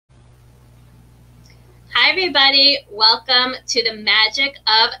Hi, everybody. Welcome to the Magic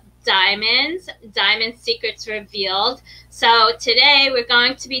of Diamonds, Diamond Secrets Revealed. So today we're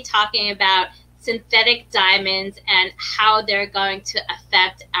going to be talking about synthetic diamonds and how they're going to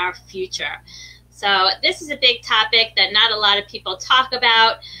affect our future. So this is a big topic that not a lot of people talk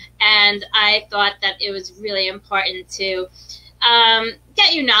about, and I thought that it was really important to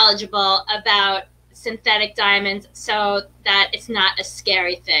get you knowledgeable about synthetic diamonds so that it's not a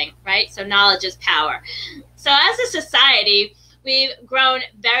scary thing, right? So knowledge is power. So as a society, we've grown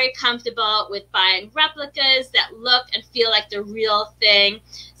very comfortable with buying replicas that look and feel like the real thing,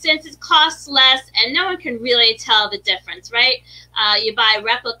 since it costs less and no one can really tell the difference, right? You buy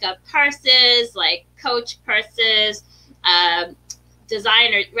replica purses like Coach purses,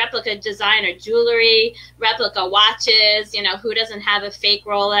 replica designer jewelry, replica watches, who doesn't have a fake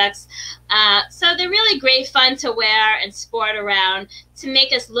Rolex? So they're really great fun to wear and sport around to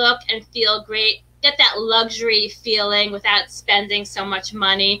make us look and feel great, get that luxury feeling without spending so much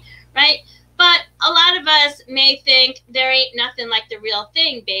money, right? But a lot of us may think there ain't nothing like the real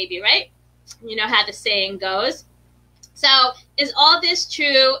thing, baby, right? You know how the saying goes. So is all this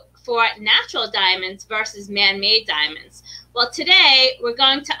true for natural diamonds versus man-made diamonds? Well, today we're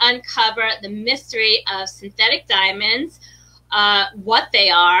going to uncover the mystery of synthetic diamonds, what they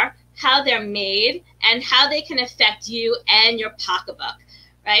are, how they're made, and how they can affect you and your pocketbook,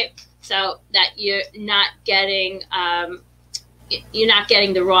 right? So that you're not getting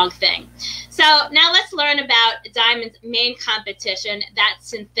the wrong thing. So now let's learn about diamond's main competition, that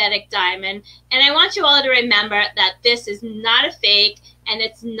synthetic diamond. And I want you all to remember that this is not a fake and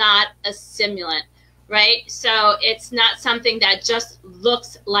it's not a simulant, right? So it's not something that just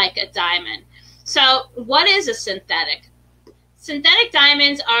looks like a diamond. So what is a synthetic? Synthetic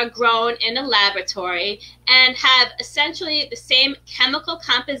diamonds are grown in a laboratory and have essentially the same chemical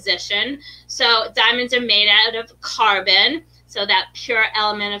composition. So diamonds are made out of carbon, so that pure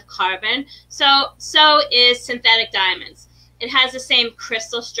element of carbon. So is synthetic diamonds. It has the same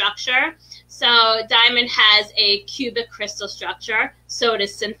crystal structure. So diamond has a cubic crystal structure, so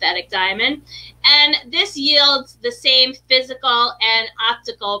does synthetic diamond. And this yields the same physical and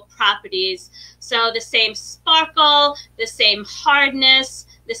optical properties. So the same sparkle, the same hardness,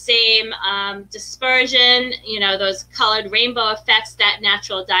 the same dispersion, those colored rainbow effects that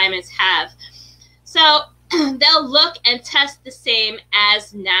natural diamonds have. So they'll look and test the same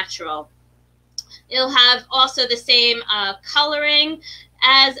as natural. It'll have also the same coloring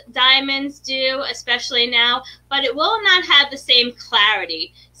as diamonds do, especially now, but it will not have the same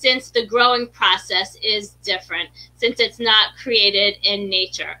clarity since the growing process is different, since it's not created in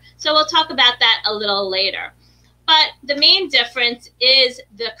nature. So we'll talk about that a little later. But the main difference is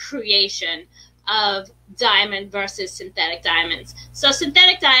the creation of diamond versus synthetic diamonds. So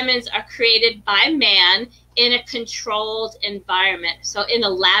synthetic diamonds are created by man in a controlled environment, so in a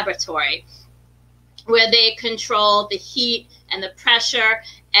laboratory, where they control the heat and the pressure,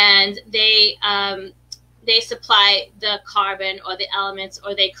 and they supply the carbon or the elements,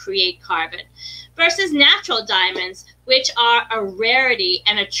 or they create carbon. Versus natural diamonds, which are a rarity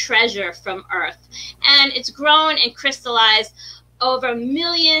and a treasure from Earth. And it's grown and crystallized over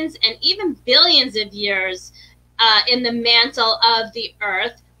millions and even billions of years in the mantle of the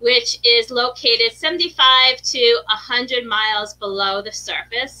Earth, which is located 75 to 100 miles below the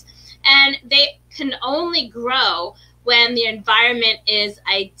surface. And they can only grow when the environment is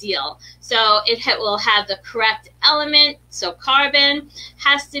ideal. So it will have the correct element. So carbon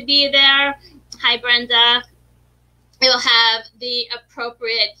has to be there. Hi, Brenda. It will have the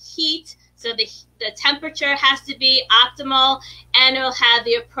appropriate heat. So the temperature has to be optimal, and it will have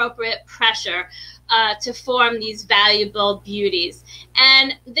the appropriate pressure to form these valuable beauties.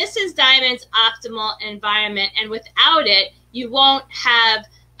 And this is diamond's optimal environment, and without it, you won't have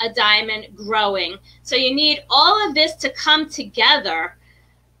a diamond growing. So you need all of this to come together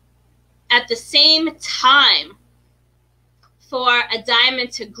at the same time for a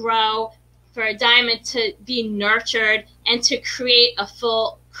diamond to grow, for a diamond to be nurtured, and to create a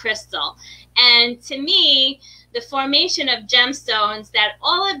full crystal. And to me, the formation of gemstones, that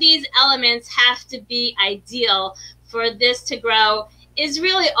all of these elements have to be ideal for this to grow, is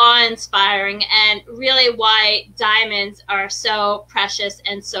really awe-inspiring, and really why diamonds are so precious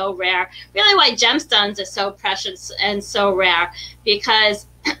and so rare. Really why gemstones are so precious and so rare, because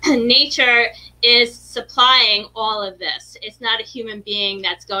nature is supplying all of this. It's not a human being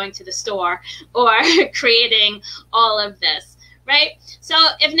that's going to the store or creating all of this, right? So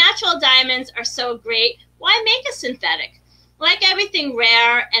if natural diamonds are so great, why make a synthetic? Like everything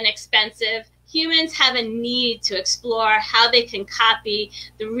rare and expensive, humans have a need to explore how they can copy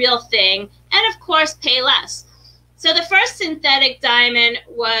the real thing and and of course pay less. So the first synthetic diamond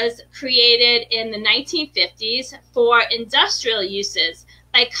was created in the 1950s for industrial uses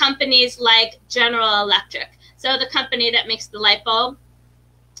by companies like General Electric, so the company that makes the light bulb.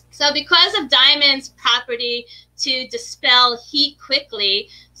 So because of diamonds' property to dispel heat quickly,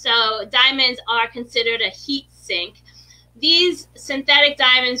 so diamonds are considered a heat sink, these synthetic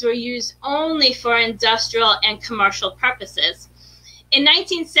diamonds were used only for industrial and commercial purposes. In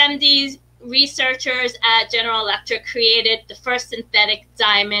 1970s, researchers at General Electric created the first synthetic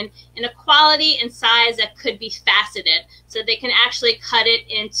diamond in a quality and size that could be faceted, so they can actually cut it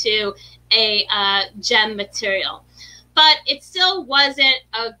into a gem material. But it still wasn't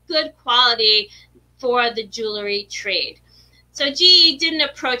a good quality for the jewelry trade. So GE didn't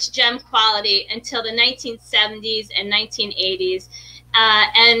approach gem quality until the 1970s and 1980s,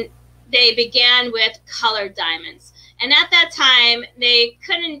 and they began with colored diamonds. And at that time, they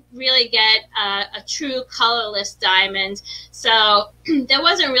couldn't really get a true colorless diamond, so there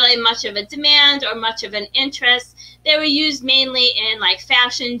wasn't really much of a demand or much of an interest. They were used mainly in like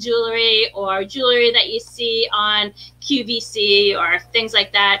fashion jewelry or jewelry that you see on QVC or things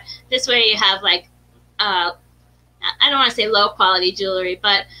like that. This way you have like, I don't want to say low quality jewelry,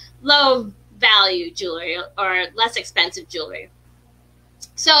 but low value jewelry or less expensive jewelry.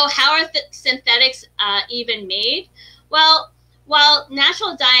 So how are synthetics even made? Well, while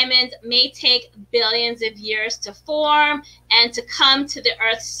natural diamonds may take billions of years to form and to come to the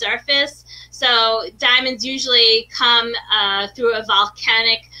Earth's surface, so diamonds usually come through a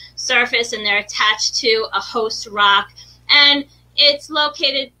volcanic surface and they're attached to a host rock, and it's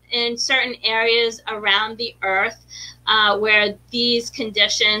located in certain areas around the Earth where these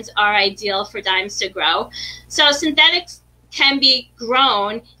conditions are ideal for diamonds to grow. So synthetics can be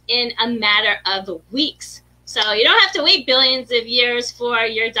grown in a matter of weeks. So you don't have to wait billions of years for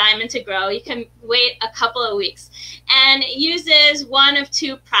your diamond to grow. You can wait a couple of weeks. And it uses one of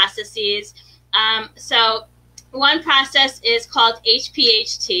two processes. So one process is called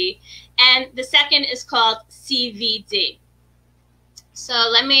HPHT, and the second is called CVD. So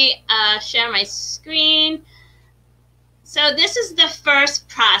let me share my screen. So this is the first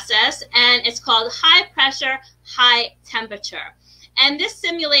process, and it's called high pressure, high temperature. And this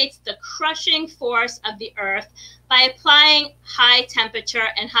simulates the crushing force of the Earth by applying high temperature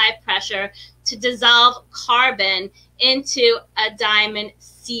and high pressure to dissolve carbon into a diamond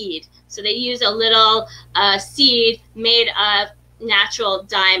seed. So they use a little seed made of natural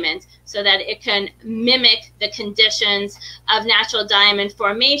diamond so that it can mimic the conditions of natural diamond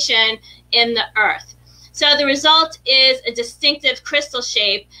formation in the Earth. So the result is a distinctive crystal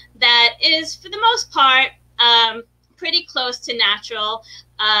shape that is, for the most part, pretty close to natural.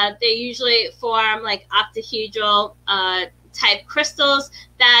 They usually form like octahedral type crystals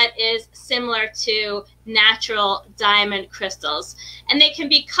that is similar to natural diamond crystals. And they can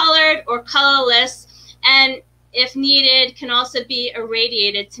be colored or colorless, and if needed, can also be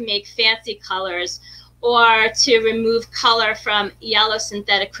irradiated to make fancy colors or to remove color from yellow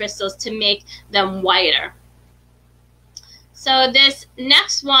synthetic crystals to make them whiter. So this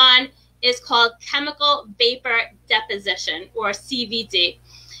next one is called chemical vapor deposition, or CVD.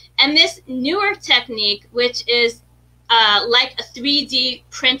 And this newer technique, which is like a 3D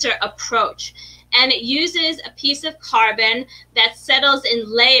printer approach, and it uses a piece of carbon that settles in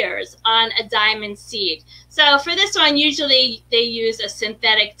layers on a diamond seed. So for this one, usually they use a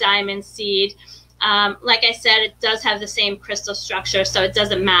synthetic diamond seed. Like I said, it does have the same crystal structure, so it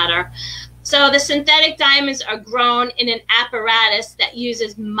doesn't matter. So the synthetic diamonds are grown in an apparatus that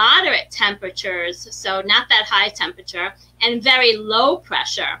uses moderate temperatures, so not that high temperature, and very low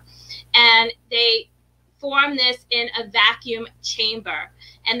pressure. And they form this in a vacuum chamber.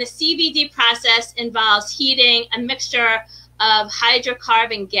 And the CVD process involves heating a mixture of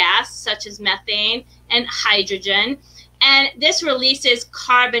hydrocarbon gas, such as methane, and hydrogen. And this releases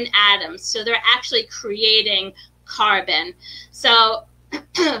carbon atoms, so they're actually creating carbon. So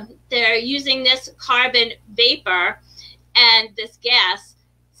they're using this carbon vapor and this gas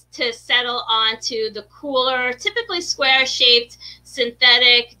to settle onto the cooler, typically square-shaped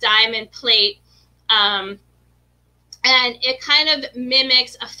synthetic diamond plate. And it kind of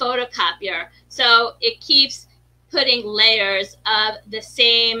mimics a photocopier. So it keeps putting layers of the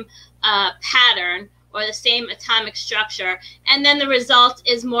same pattern or the same atomic structure. And then the result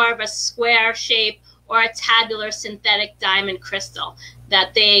is more of a square shape or a tabular synthetic diamond crystal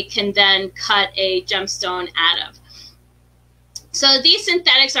that they can then cut a gemstone out of. So these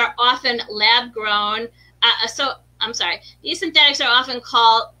synthetics are often lab grown. So these synthetics are often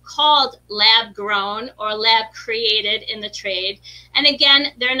called lab grown or lab created in the trade. And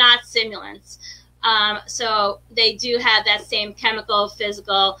again, they're not simulants. So they do have that same chemical,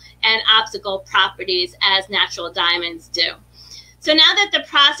 physical, and optical properties as natural diamonds do. So now that the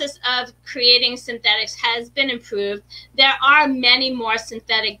process of creating synthetics has been improved, there are many more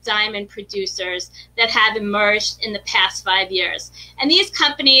synthetic diamond producers that have emerged in the past 5 years. And these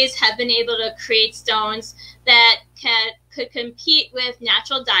companies have been able to create stones that could compete with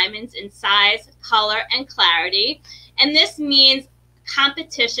natural diamonds in size, color, and clarity. And this means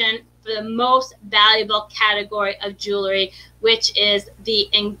competition for the most valuable category of jewelry, which is the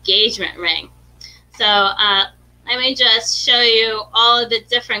engagement ring. So let me just show you all of the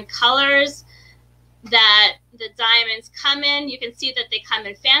different colors that the diamonds come in. You can see that they come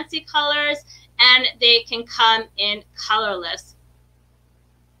in fancy colors and they can come in colorless.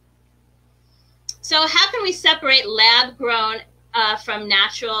 So how can we separate lab grown from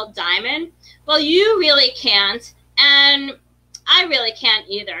natural diamond? Well, you really can't, and I really can't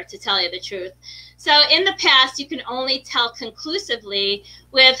either, to tell you the truth. So in the past, you can only tell conclusively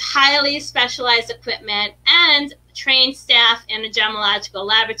with highly specialized equipment and trained staff in a gemological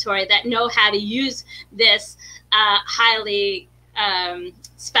laboratory that know how to use this highly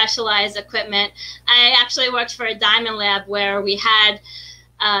specialized equipment. I actually worked for a diamond lab where we had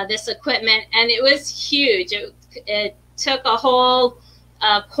this equipment, and it was huge. It took a whole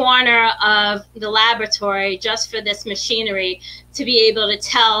corner of the laboratory just for this machinery to be able to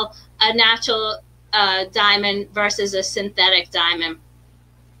tell a natural diamond versus a synthetic diamond.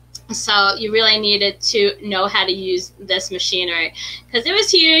 So you really needed to know how to use this machinery because it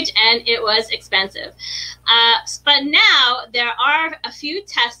was huge and it was expensive. But now there are a few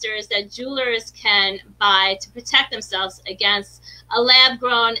testers that jewelers can buy to protect themselves against a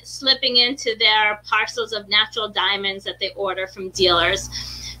lab-grown slipping into their parcels of natural diamonds that they order from dealers.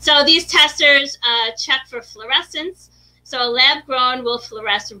 So these testers check for fluorescence. So a lab-grown will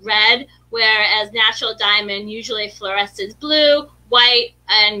fluoresce red, whereas natural diamond usually fluoresces blue, white,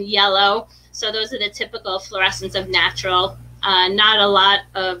 and yellow. So those are the typical fluorescence of natural. Not a lot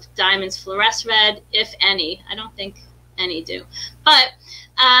of diamonds fluoresce red, if any. I don't think any do. But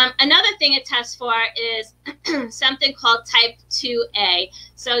another thing it tests for is something called type 2A.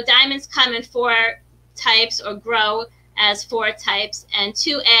 So diamonds come in 4 types or grow as 4 types, and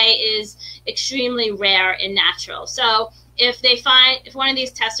 2A is extremely rare in natural. So if one of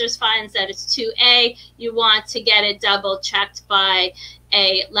these testers finds that it's 2A, you want to get it double checked by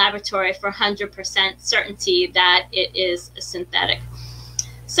a laboratory for 100% certainty that it is a synthetic.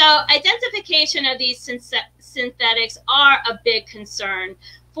 So identification of these synthetics are a big concern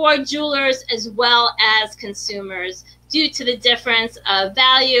for jewelers as well as consumers due to the difference of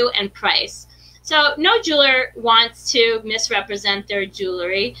value and price. So no jeweler wants to misrepresent their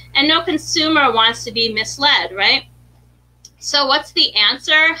jewelry, and no consumer wants to be misled, right? So what's the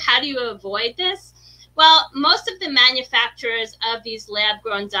answer? How do you avoid this? Well, most of the manufacturers of these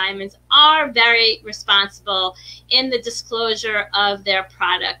lab-grown diamonds are very responsible in the disclosure of their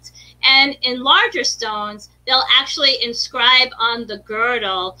product. And in larger stones, they'll actually inscribe on the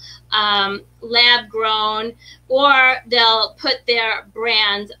girdle lab-grown, or they'll put their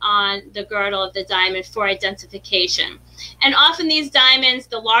brand on the girdle of the diamond for identification. And often these diamonds,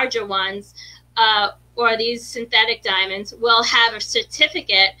 the larger ones, or these synthetic diamonds, will have a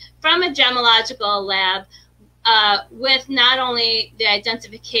certificate from a gemological lab with not only the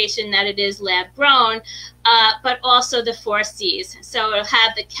identification that it is lab grown, but also the 4 C's. So it'll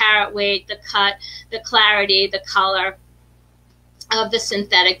have the carat weight, the cut, the clarity, the color of the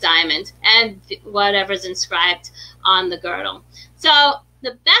synthetic diamond, and whatever's inscribed on the girdle. So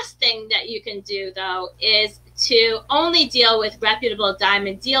the best thing that you can do, though, is to only deal with reputable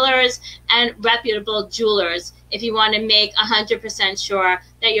diamond dealers and reputable jewelers if you want to make 100% sure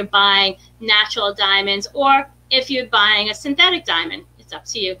that you're buying natural diamonds, or if you're buying a synthetic diamond. It's up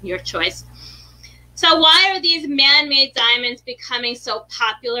to you, your choice. So why are these man-made diamonds becoming so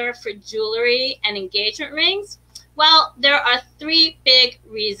popular for jewelry and engagement rings? Well, there are 3 big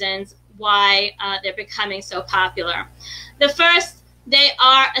reasons why they're becoming so popular. The first, they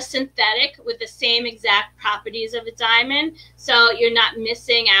are a synthetic with the same exact properties of a diamond, so you're not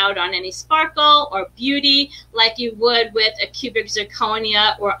missing out on any sparkle or beauty like you would with a cubic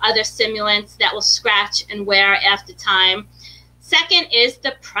zirconia or other simulants that will scratch and wear after time. Second is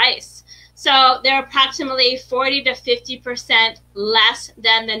the price. So they're approximately 40 to 50% less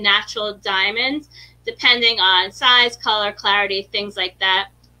than the natural diamonds, depending on size, color, clarity, things like that.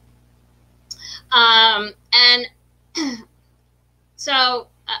 So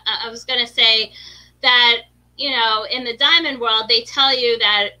I was going to say that, you know, in the diamond world, they tell you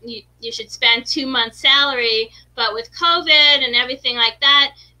that you should spend 2 months' salary, but with COVID and everything like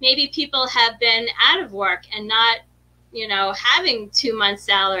that, maybe people have been out of work and not, you know, having 2 months'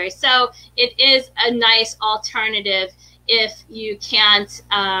 salary. So it is a nice alternative if you can't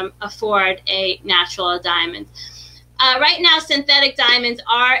afford a natural diamond. Right now, synthetic diamonds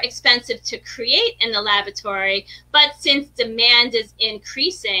are expensive to create in the laboratory, but since demand is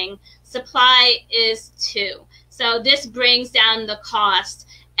increasing, supply is too. So this brings down the cost,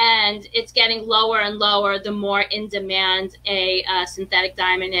 and it's getting lower and lower the more in demand a synthetic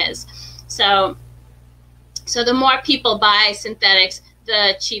diamond is. So the more people buy synthetics,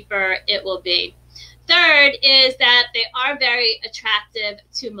 the cheaper it will be. Third is that they are very attractive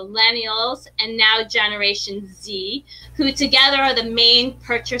to millennials and now Generation Z, who together are the main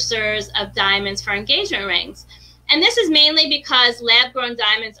purchasers of diamonds for engagement rings. And this is mainly because lab-grown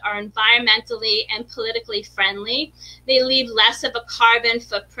diamonds are environmentally and politically friendly. They leave less of a carbon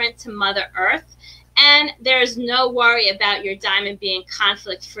footprint to Mother Earth, and there's no worry about your diamond being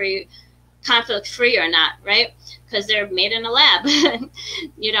conflict-free or not, right? Because they're made in a lab.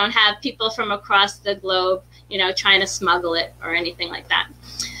 You don't have people from across the globe, you know, trying to smuggle it or anything like that.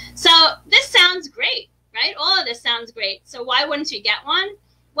 So this sounds great, right? All of this sounds great. So why wouldn't you get one?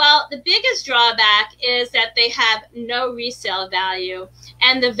 Well, the biggest drawback is that they have no resale value,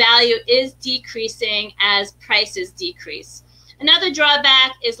 and the value is decreasing as prices decrease. Another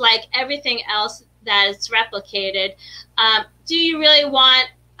drawback is, like everything else that is replicated, do you really want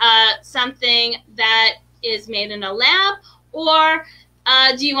something that is made in a lab, or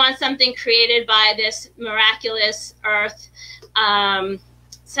do you want something created by this miraculous earth?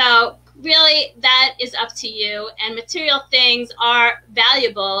 So really, that is up to you, and material things are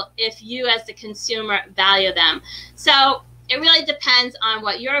valuable if you as the consumer value them. So it really depends on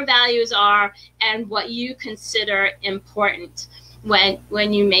what your values are and what you consider important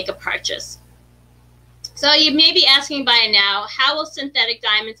when you make a purchase. So you may be asking by now, how will synthetic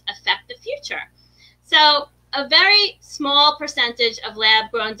diamonds affect the future? So a very small percentage of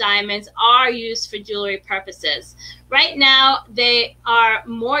lab-grown diamonds are used for jewelry purposes. Right now, they are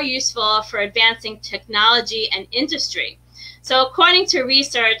more useful for advancing technology and industry. So according to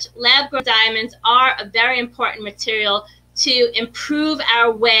research, lab-grown diamonds are a very important material to improve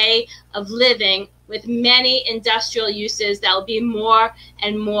our way of living, with many industrial uses that will be more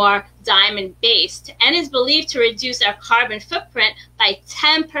and more diamond-based, and is believed to reduce our carbon footprint by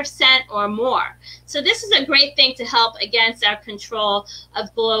 10% or more. So this is a great thing to help against our control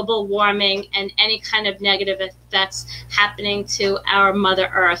of global warming and any kind of negative effects happening to our Mother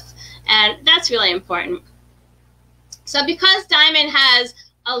Earth. And that's really important. So because diamond has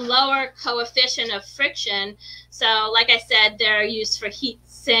a lower coefficient of friction, so like I said, they're used for heat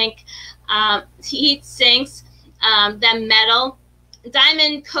sinks than metal.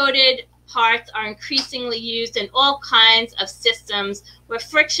 Diamond-coated parts are increasingly used in all kinds of systems where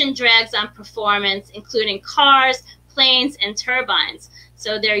friction drags on performance, including cars, planes, and turbines.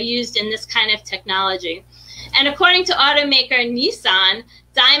 So they're used in this kind of technology. And according to automaker Nissan,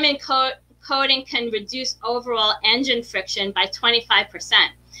 diamond coating can reduce overall engine friction by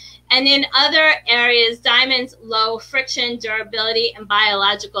 25%. And in other areas, diamond's low friction, durability, and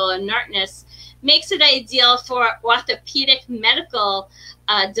biological inertness makes it ideal for orthopedic medical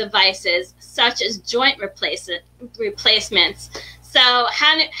devices, such as joint replacements. So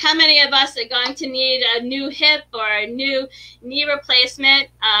how many of us are going to need a new hip or a new knee replacement?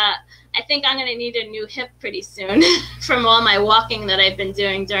 I think I'm going to need a new hip pretty soon from all my walking that I've been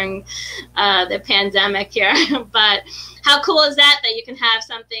doing during the pandemic here. But how cool is that you can have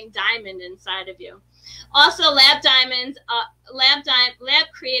something diamond inside of you? Also, lab diamonds,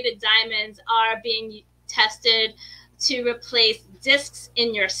 lab-created diamonds are being tested to replace discs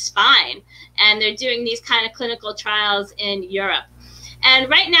in your spine, and they're doing these kind of clinical trials in Europe. And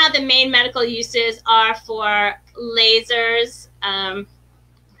right now, the main medical uses are for lasers.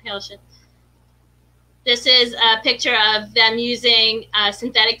 This is a picture of them using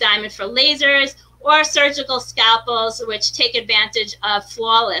synthetic diamond for lasers, or surgical scalpels, which take advantage of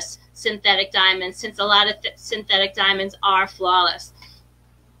flawless synthetic diamonds, since a lot of synthetic diamonds are flawless.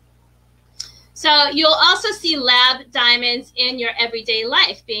 So you'll also see lab diamonds in your everyday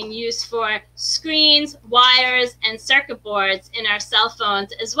life, being used for screens, wires, and circuit boards in our cell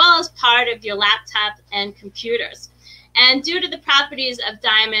phones, as well as part of your laptop and computers. And due to the properties of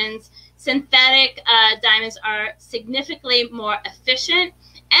diamonds, synthetic diamonds are significantly more efficient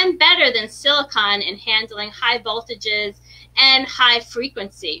and better than silicon in handling high voltages and high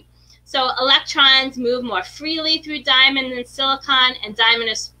frequency. So electrons move more freely through diamond than silicon, and diamond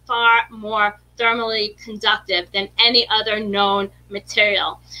is far more thermally conductive than any other known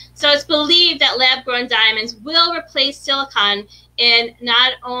material. So it's believed that lab-grown diamonds will replace silicon in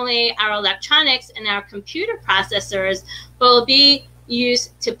not only our electronics and our computer processors, but will be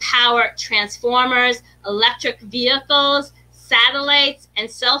used to power transformers, electric vehicles, satellites, and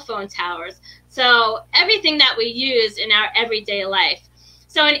cell phone towers. So everything that we use in our everyday life.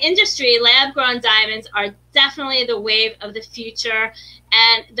 So in industry, lab-grown diamonds are definitely the wave of the future,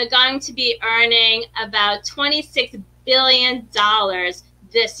 and they're going to be earning about $26 billion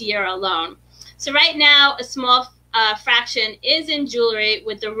this year alone. So right now, a small fraction is in jewelry,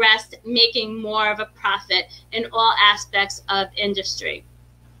 with the rest making more of a profit in all aspects of industry.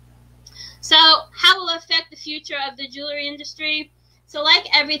 So how will it affect the future of the jewelry industry? So like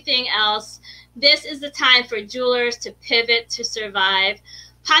everything else, this is the time for jewelers to pivot to survive.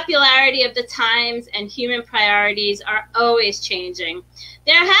 Popularity of the times and human priorities are always changing.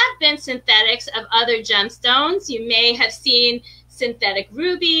 There have been synthetics of other gemstones. You may have seen synthetic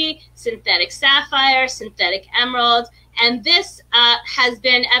ruby, synthetic sapphire, synthetic emerald, and this has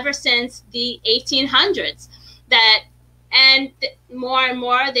been ever since the 1800s. And more and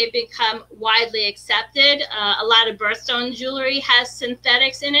more they've become widely accepted. A lot of birthstone jewelry has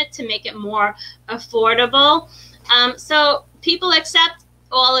synthetics in it to make it more affordable. So people accept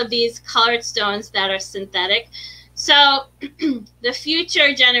all of these colored stones that are synthetic. So the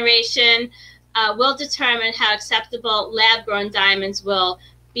future generation will determine how acceptable lab-grown diamonds will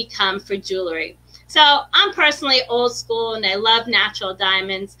become for jewelry. So I'm personally old school and I love natural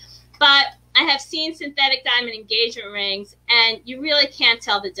diamonds, but I have seen synthetic diamond engagement rings and you really can't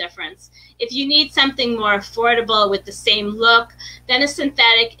tell the difference. If you need something more affordable with the same look, then a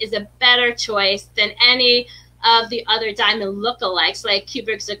synthetic is a better choice than any of the other diamond lookalikes like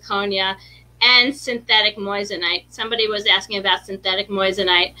cubic zirconia and synthetic moissanite. Somebody was asking about synthetic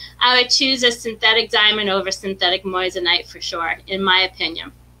moissanite. I would choose a synthetic diamond over synthetic moissanite for sure, in my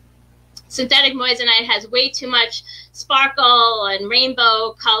opinion. Synthetic moissanite has way too much sparkle and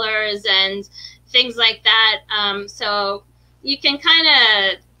rainbow colors and things like that. So you can kind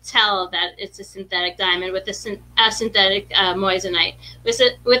of tell that it's a synthetic diamond with a synthetic moissanite.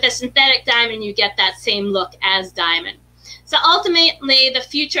 With a synthetic diamond, you get that same look as diamond. So ultimately, the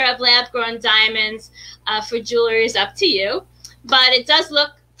future of lab-grown diamonds for jewelry is up to you, but it does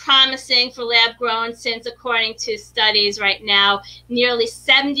look promising for lab-grown since, according to studies right now, nearly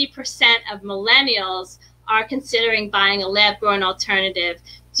 70% of millennials are considering buying a lab-grown alternative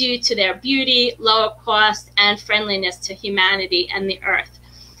due to their beauty, lower cost, and friendliness to humanity and the earth.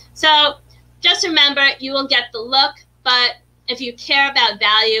 So just remember, you will get the look, but if you care about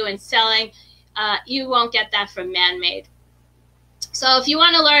value and selling, you won't get that from man-made. So if you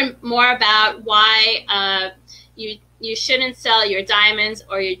want to learn more about why you shouldn't sell your diamonds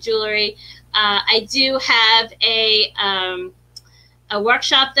or your jewelry, I do have a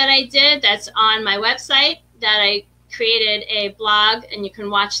workshop that I did that's on my website that I created a blog, and you can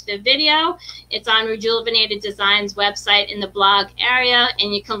watch the video. It's on Rejuvenated Designs website in the blog area,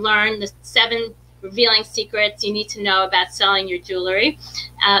 and you can learn the 7 revealing secrets you need to know about selling your jewelry.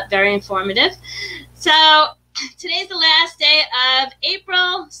 Very informative. So today's the last day of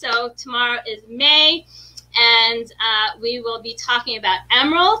April, so tomorrow is May, and we will be talking about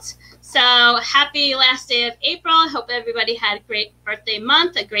emerald. So happy last day of April. I hope everybody had a great birthday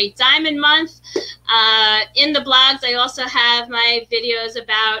month, a great diamond month. In the blogs, I also have my videos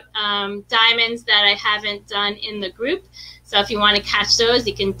about diamonds that I haven't done in the group. So if you want to catch those,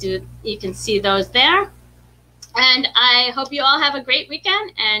 you can see those there. And I hope you all have a great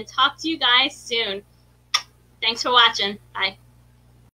weekend and talk to you guys soon. Thanks for watching. Bye.